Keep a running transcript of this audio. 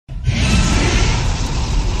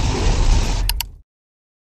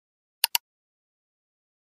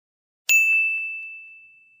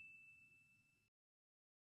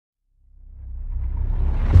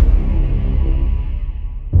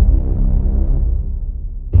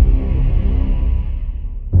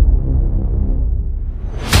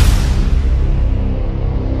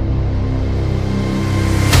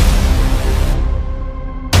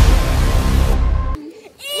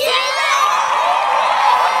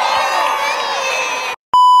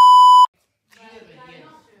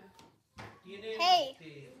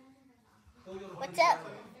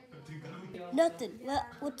Nothing.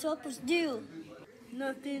 What's supposed to do?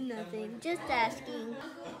 Nothing. Just asking.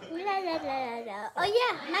 La la la la la. Oh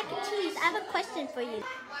yeah, mac and cheese. I have a question for you.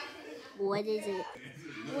 What is it?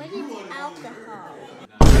 What is alcohol?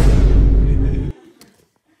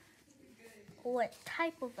 What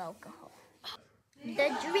type of alcohol?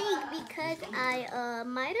 The drink, because I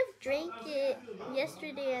might have drank it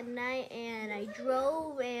yesterday at night, and I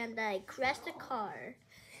drove and I crashed the car.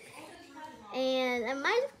 And I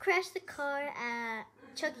might have crashed the car at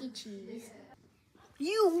Chuck E. Cheese.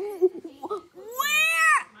 You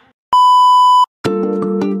where?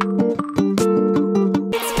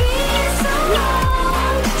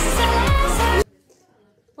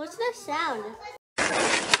 What's that sound?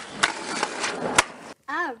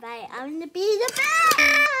 Alright, I'm gonna be the best!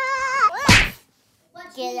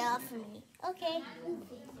 Get off of me. Okay.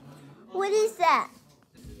 What is that?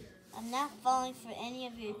 I'm not falling for any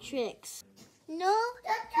of your tricks. No?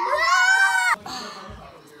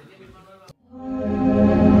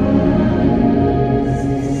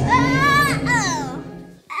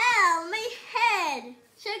 Ow, my head!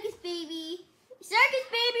 Circus baby,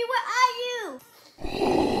 where are you?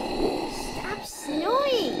 Stop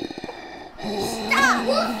snoring! Stop!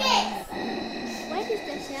 What is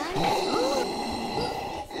the sound?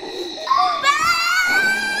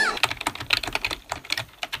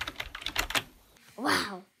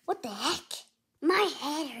 Wow, what the heck? My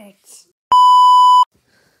head hurts.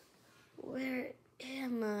 Where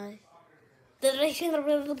am I?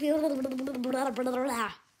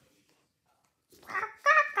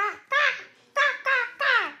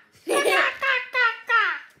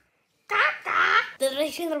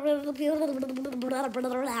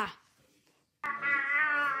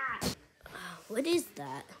 What is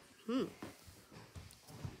that?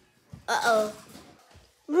 Uh-oh.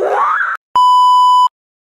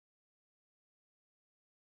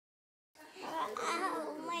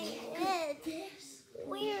 Ow, my head.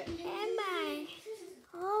 Where am I?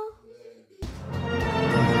 Oh.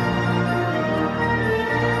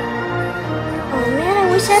 Oh man,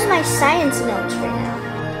 I wish I had my science notes right now.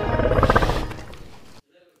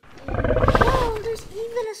 Oh, there's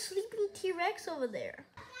even a sleeping T-Rex over there.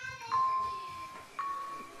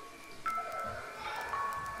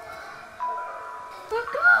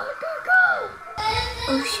 Go!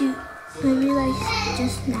 Oh shoot, I realized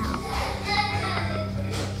just now.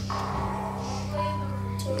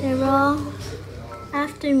 They're all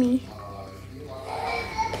after me.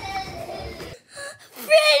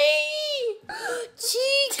 Freddy!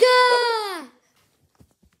 Chica!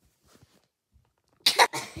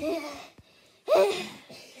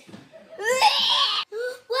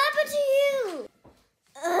 What happened to you?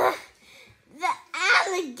 The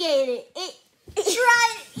alligator. It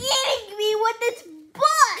tried eating me with its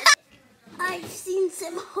butt. I've seen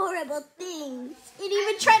some horrible things. It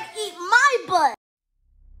even tried to eat my butt.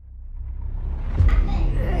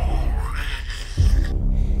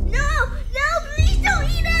 No, please don't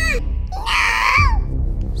eat it. No!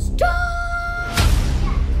 Stop!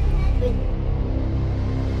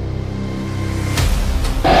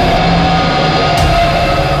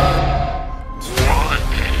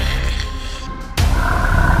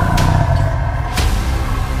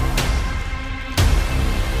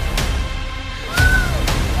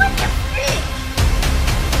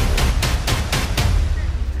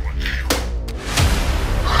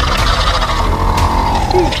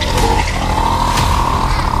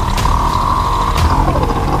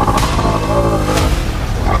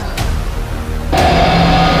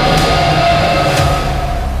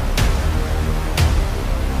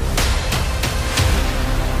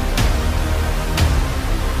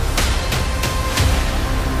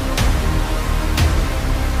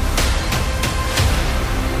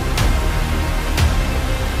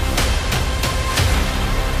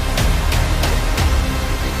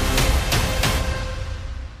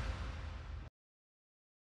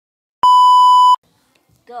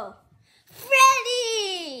 Go.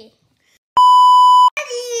 Freddy!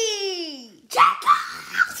 Jack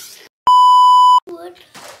off! What?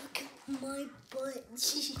 Look at my butt.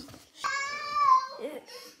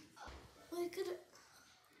 I could.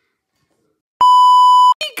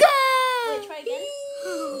 Chica! Wait, try again.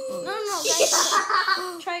 No, guys.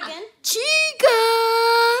 Try again. Chica!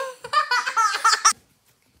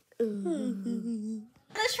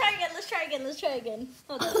 Let's try again.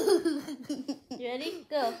 Hold on. You ready?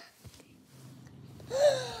 Go.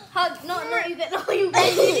 Hug. No, you guys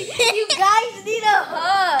need a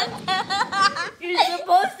hug. You're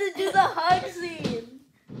supposed to do the hug scene.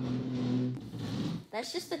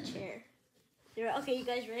 That's just a chair. Okay, you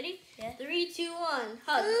guys ready? Yeah. 3, 2, 1,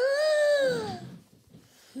 hug.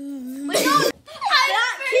 But no,